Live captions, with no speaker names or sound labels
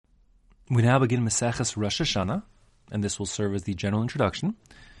We now begin Maseches Rosh Hashanah, and this will serve as the general introduction.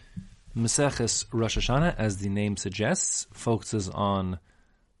 Maseches Rosh Hashanah, as the name suggests, focuses on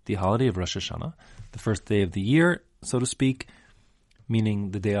the holiday of Rosh Hashanah, the first day of the year, so to speak,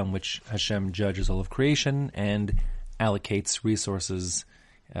 meaning the day on which Hashem judges all of creation and allocates resources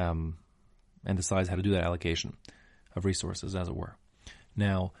and decides how to do that allocation of resources, as it were.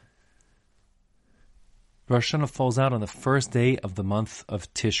 Now, Rosh Hashanah falls out on the first day of the month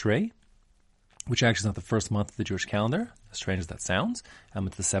of Tishrei, which actually is not the first month of the Jewish calendar, as strange as that sounds.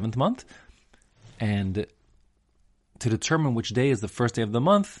 It's the 7th month. And to determine which day is the first day of the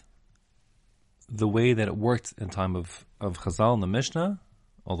month, the way that it worked in time of Chazal and the Mishnah,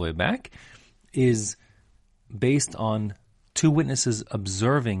 all the way back, is based on two witnesses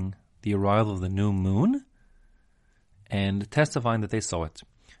observing the arrival of the new moon and testifying that they saw it.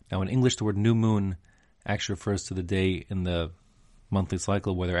 Now, in English, the word new moon actually refers to the day in the monthly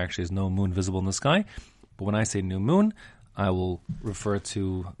cycle where there actually is no moon visible in the sky. But when I say new moon, I will refer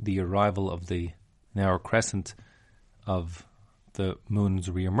to the arrival of the narrow crescent of the moon's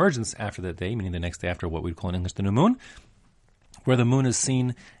reemergence after that day, meaning the next day after what we'd call in English the new moon, where the moon is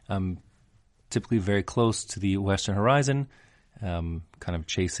seen typically very close to the western horizon, kind of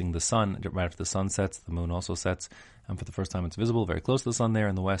chasing the sun. Right after the sun sets, the moon also sets. For the first time it's visible, very close to the sun there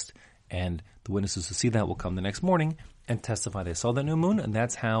in the west, and the witnesses who see that will come the next morning and testify they saw that new moon, and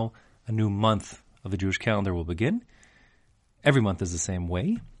that's how a new month of the Jewish calendar will begin. Every month is the same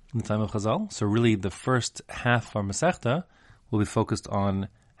way in the time of Chazal, so really the first half of our Masechta will be focused on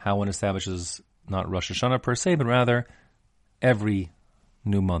how one establishes not Rosh Hashanah per se, but rather every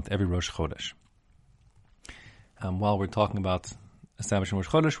new month, every Rosh Chodesh. While we're talking about establishing Rosh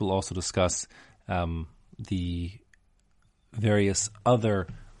Chodesh, we'll also discuss the various other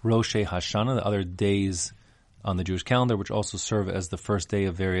Roshei Hashanah, the other days on the Jewish calendar, which also serve as the first day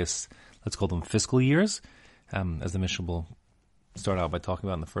of various, let's call them fiscal years, as the Mishnah will start out by talking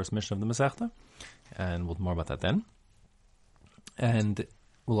about in the first Mishnah of the Masechta, and we'll more about that then. And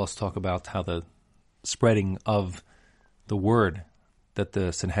we'll also talk about how the spreading of the word that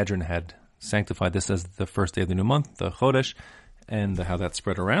the Sanhedrin had sanctified this as the first day of the new month, the Chodesh, and how that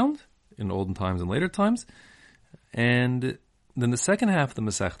spread around in olden times and later times. And then the second half of the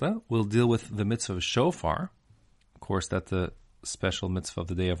Masechta will deal with the mitzvah of shofar. Of course, that's the special mitzvah of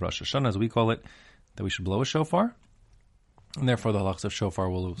the day of Rosh Hashanah, as we call it, that we should blow a shofar. And therefore, the halachas of shofar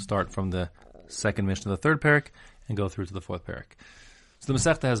will start from the second Mishnah of the third parak and go through to the fourth parak. So the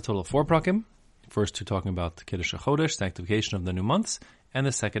Masechta has a total of 4 prakim. First 2 talking about Kiddush HaChodesh, sanctification of the new months, and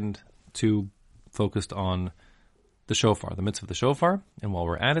the second 2 focused on the shofar, the mitzvah of the shofar. And while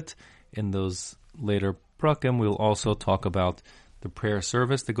we're at it, in those later prakim, we'll also talk about the prayer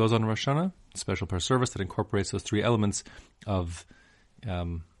service that goes on in Rosh Hashanah, special prayer service that incorporates those 3 elements of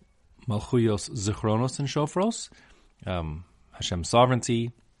Malchuyos, Zichronos, and Shofros, Hashem's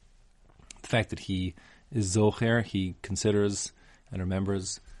sovereignty, the fact that He is Zocher, He considers and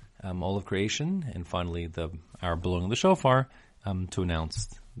remembers all of creation, and finally our blowing of the shofar to announce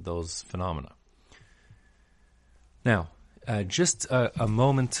those phenomena. Now, just a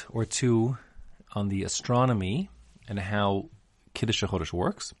moment or two on the astronomy and how Kiddush HaChodesh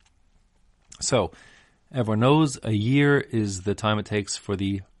works. So, everyone knows a year is the time it takes for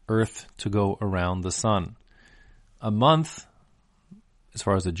the Earth to go around the sun. A month, as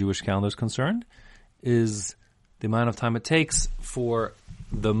far as the Jewish calendar is concerned, is the amount of time it takes for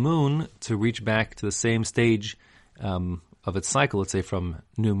the moon to reach back to the same stage of its cycle, let's say from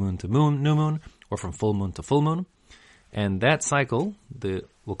new moon to new moon, or from full moon to full moon. And that cycle,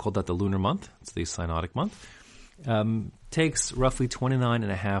 we'll call that the lunar month, it's the synodic month, takes roughly 29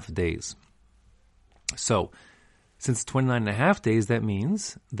 and a half days. So, since 29 and a half days, that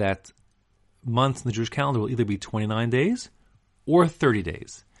means that months in the Jewish calendar will either be 29 days or 30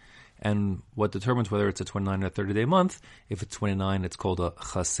 days. And what determines whether it's a 29 or 30-day month, if it's 29, it's called a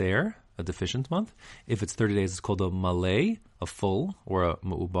chaser, a deficient month. If it's 30 days, it's called a malay, a full, or a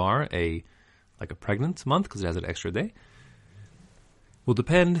ma'ubar, like a pregnant month, because it has an extra day. Will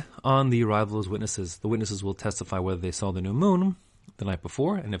depend on the arrival of those witnesses. The witnesses will testify whether they saw the new moon the night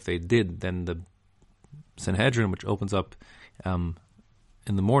before, and if they did, then the Sanhedrin, which opens up in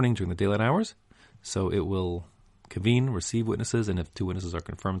the morning during the daylight hours, so it will convene, receive witnesses, and if 2 witnesses are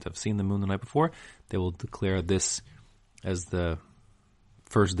confirmed to have seen the moon the night before, they will declare this as the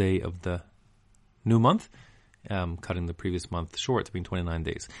first day of the new month, cutting the previous month short to being 29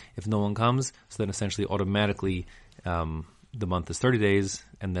 days. If no one comes, so then essentially automatically the month is 30 days,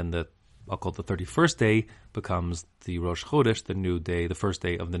 and then I'll call it the 31st day becomes the Rosh Chodesh, the new day, the first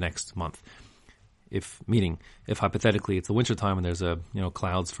day of the next month. If hypothetically it's the winter time and there's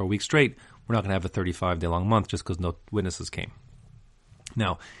clouds for a week straight, we're not going to have a 35-day long month just because no witnesses came.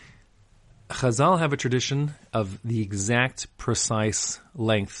 Now, Chazal have a tradition of the exact precise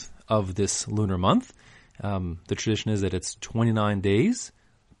length of this lunar month. The tradition is that it's 29 days,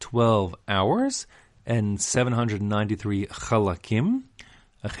 12 hours, and 793 chalakim.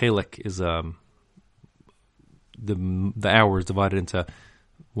 A chalak is the hours divided into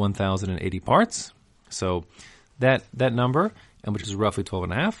 1,080 parts. So that number, which is roughly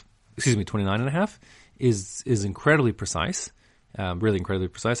 29 and a half, is incredibly precise, really incredibly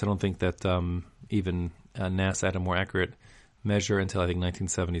precise. I don't think that even NASA had a more accurate measure until I think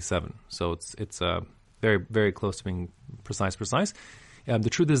 1977. So it's very, very close to being precise. The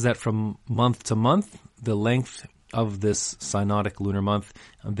truth is that from month to month, the length of this synodic lunar month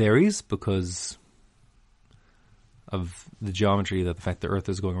varies because of the geometry, that the fact the Earth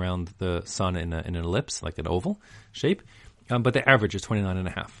is going around the Sun in an ellipse, like an oval shape. But the average is 29 and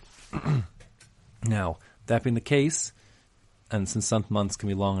a half. Now, that being the case, and since some months can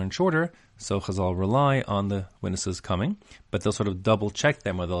be longer and shorter, so Chazal rely on the witnesses coming, but they'll sort of double check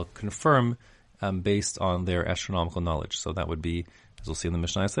them, or they'll confirm based on their astronomical knowledge. So that would be, as we'll see in the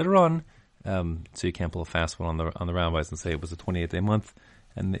Mishnah later on, so you can't pull a fast one on the rabbis and say it was a 28-day month.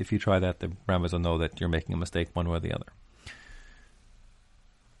 And if you try that, the rabbis will know that you're making a mistake one way or the other.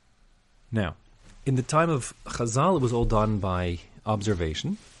 Now, in the time of Chazal, it was all done by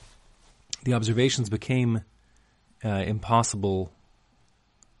observation. The observations became impossible.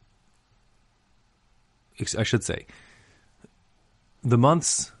 I should say, the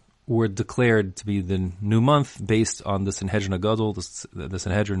months were declared to be the new month based on the Sanhedrin Agadol, the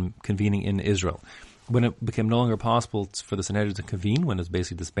Sanhedrin convening in Israel. When it became no longer possible for the Sanhedrin to convene, when it was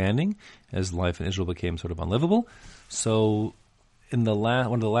basically disbanding, as life in Israel became sort of unlivable, so in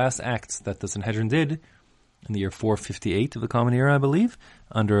one of the last acts that the Sanhedrin did, in the year 458 of the Common Era, I believe,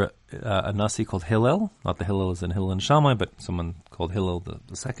 under a Nasi called Hillel, not the Hillel as in Hillel and Shammai, but someone called Hillel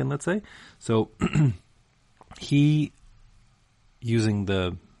the second, let's say. So he, using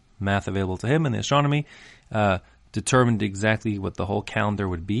the math available to him and the astronomy, determined exactly what the whole calendar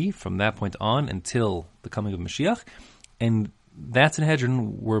would be from that point on until the coming of Mashiach. And that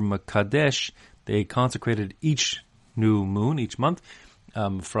Sanhedrin were Makadesh. They consecrated each new moon, each month,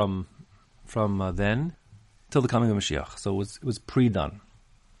 from then till the coming of Mashiach. So it was pre-done.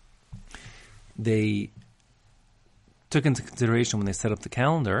 They took into consideration when they set up the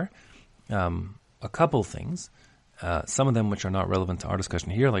calendar a couple things. Some of them which are not relevant to our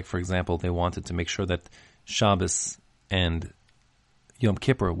discussion here, like for example, they wanted to make sure that Shabbos and Yom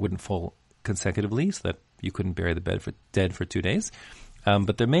Kippur wouldn't fall consecutively, so that you couldn't bury the dead for 2 days.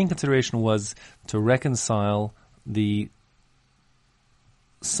 But their main consideration was to reconcile the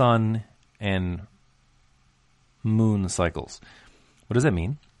sun and moon cycles. What does that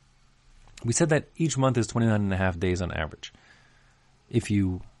mean? We said that each month is 29 and a half days on average. If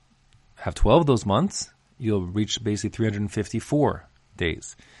you have 12 of those months, you'll reach basically 354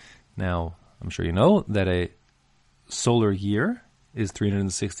 days. Now, I'm sure you know that a solar year is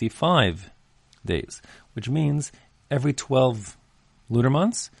 365 days, which means every 12 lunar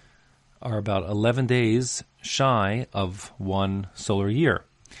months are about 11 days shy of one solar year.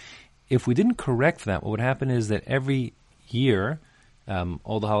 If we didn't correct that, what would happen is that every year,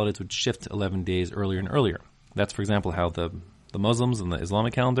 all the holidays would shift 11 days earlier and earlier. That's, for example, how the Muslims and the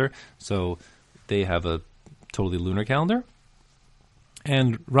Islamic calendar, so they have a totally lunar calendar.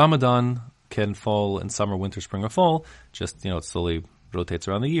 And Ramadan can fall in summer, winter, spring, or fall. Just, it slowly rotates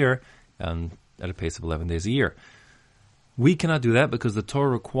around the year at a pace of 11 days a year. We cannot do that because the Torah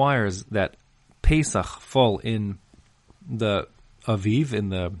requires that Pesach fall in the Aviv, in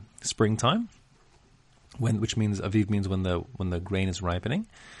the springtime, which means Aviv means when the grain is ripening.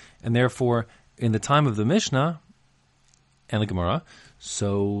 And therefore, in the time of the Mishnah and the Gemara,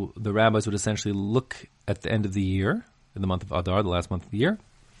 so the rabbis would essentially look at the end of the year, in the month of Adar, the last month of the year,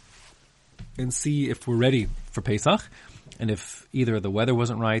 and see if we're ready for Pesach, and if either the weather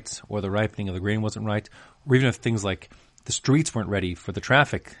wasn't right, or the ripening of the grain wasn't right, or even if things like the streets weren't ready for the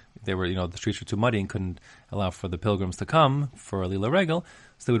traffic, they were, the streets were too muddy and couldn't allow for the pilgrims to come for a Lila Regel,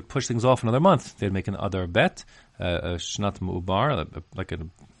 so they would push things off another month. They'd make an Adar bet, a Shnat Mu'ubar, like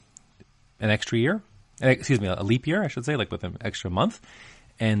an extra year, a leap year, I should say, like with an extra month,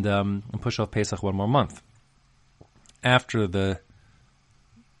 and push off Pesach one more month. After the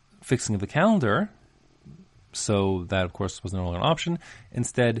fixing of the calendar, so that, of course, was no longer an option.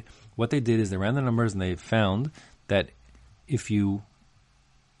 Instead, what they did is they ran the numbers and they found that if you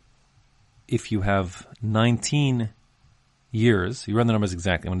have 19 years, you run the numbers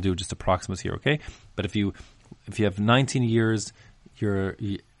exactly. I'm going to do just approximates here, okay? But if you have 19 years, you're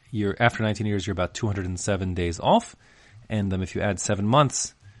after 19 years, you're about 207 days off. And if you add 7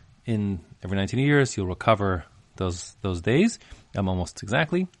 months in every 19 years, you'll recover those days almost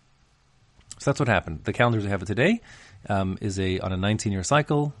exactly. So that's what happened. The calendars we have today is on a 19-year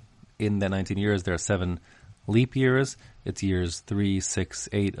cycle. In that 19 years, there are 7 leap years. It's years 3, 6,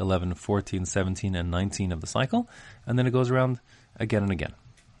 8, 11, 14, 17, and 19 of the cycle. And then it goes around again and again.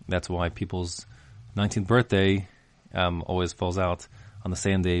 That's why people's 19th birthday always falls out on the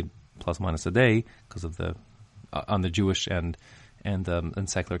same day plus minus a day because of on the Jewish and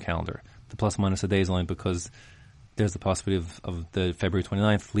secular calendar. The plus minus a day is only because there's the possibility of the February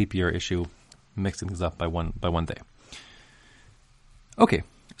 29th leap year issue mixing things up by one day. Okay,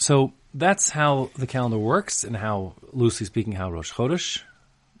 so that's how the calendar works and how, loosely speaking, how Rosh Chodesh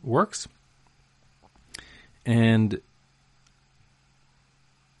works. And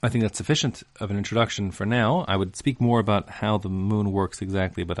I think that's sufficient of an introduction for now. I would speak more about how the moon works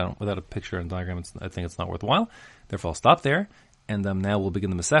exactly, but without a picture and diagram, I think it's not worthwhile. Therefore, I'll stop there. And now we'll begin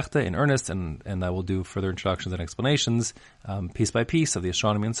the Masechta in earnest, and I will do further introductions and explanations, piece by piece, of the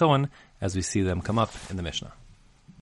astronomy and so on, as we see them come up in the Mishnah.